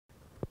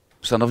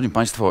Szanowni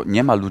Państwo,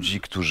 nie ma ludzi,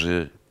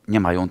 którzy nie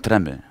mają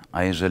tremy,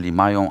 a jeżeli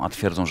mają, a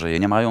twierdzą, że je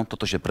nie mają,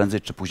 to się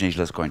prędzej czy później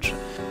źle skończy.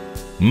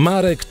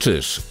 Marek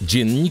Czyż,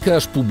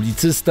 dziennikarz,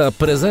 publicysta,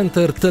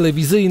 prezenter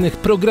telewizyjnych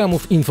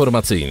programów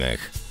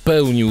informacyjnych.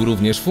 Pełnił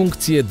również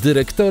funkcję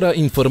dyrektora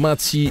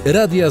informacji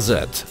Radia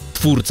Z,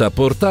 twórca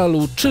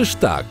portalu Czyż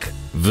tak.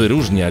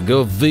 Wyróżnia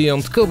go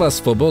wyjątkowa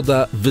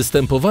swoboda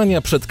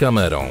występowania przed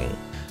kamerą.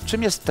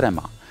 Czym jest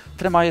trema?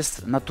 Trema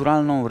jest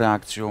naturalną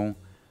reakcją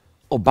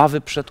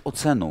obawy przed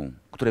oceną,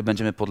 której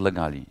będziemy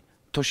podlegali.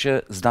 To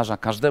się zdarza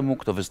każdemu,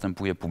 kto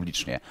występuje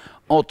publicznie.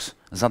 Od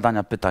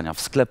zadania pytania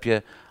w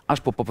sklepie,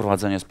 aż po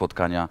poprowadzenie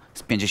spotkania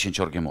z 50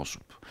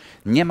 osób.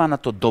 Nie ma na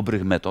to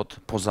dobrych metod,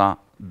 poza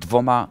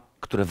dwoma,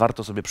 które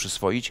warto sobie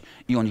przyswoić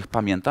i o nich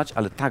pamiętać,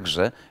 ale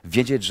także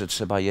wiedzieć, że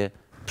trzeba je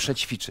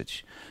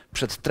przećwiczyć.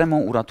 Przed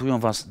tremą uratują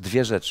was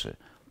dwie rzeczy.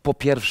 Po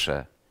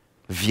pierwsze,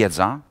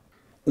 wiedza.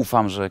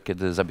 Ufam, że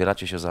kiedy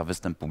zabieracie się za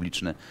występ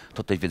publiczny,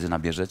 to tej wiedzy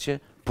nabierzecie.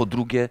 Po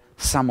drugie,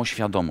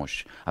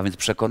 samoświadomość, a więc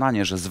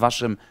przekonanie, że z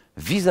waszym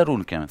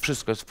wizerunkiem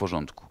wszystko jest w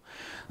porządku.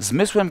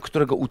 Zmysłem,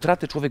 którego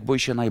utraty człowiek boi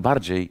się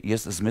najbardziej,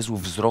 jest zmysł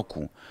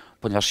wzroku,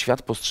 ponieważ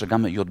świat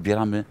postrzegamy i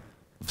odbieramy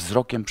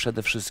wzrokiem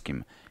przede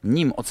wszystkim.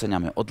 Nim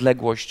oceniamy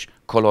odległość,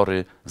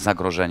 kolory,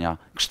 zagrożenia,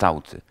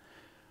 kształty.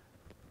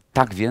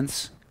 Tak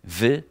więc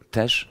wy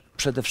też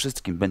przede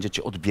wszystkim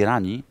będziecie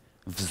odbierani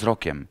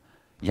wzrokiem.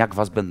 Jak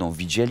was będą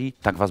widzieli,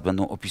 tak was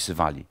będą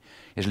opisywali.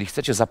 Jeżeli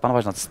chcecie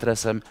zapanować nad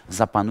stresem,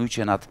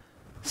 zapanujcie nad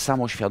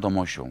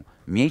samoświadomością.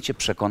 Miejcie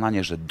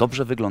przekonanie, że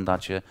dobrze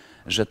wyglądacie,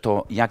 że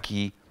to,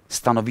 jaki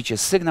stanowicie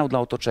sygnał dla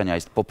otoczenia,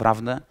 jest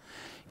poprawne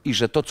i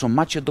że to, co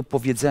macie do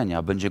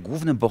powiedzenia, będzie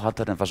głównym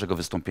bohaterem waszego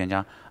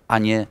wystąpienia, a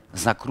nie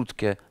za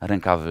krótkie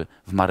rękawy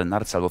w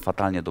marynarce albo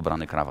fatalnie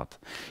dobrany krawat.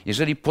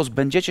 Jeżeli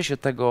pozbędziecie się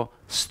tego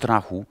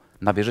strachu,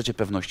 nabierzecie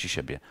pewności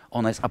siebie.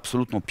 Ona jest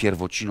absolutną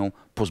pierwociną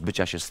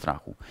pozbycia się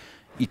strachu.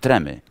 I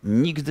tremy.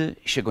 Nigdy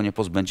się go nie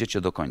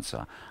pozbędziecie do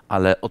końca,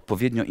 ale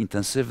odpowiednio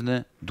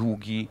intensywny,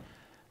 długi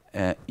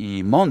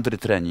i mądry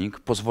trening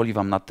pozwoli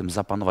wam nad tym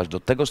zapanować do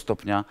tego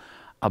stopnia,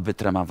 aby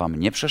trema wam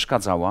nie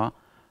przeszkadzała,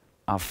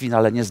 a w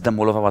finale nie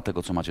zdemolowała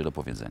tego, co macie do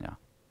powiedzenia.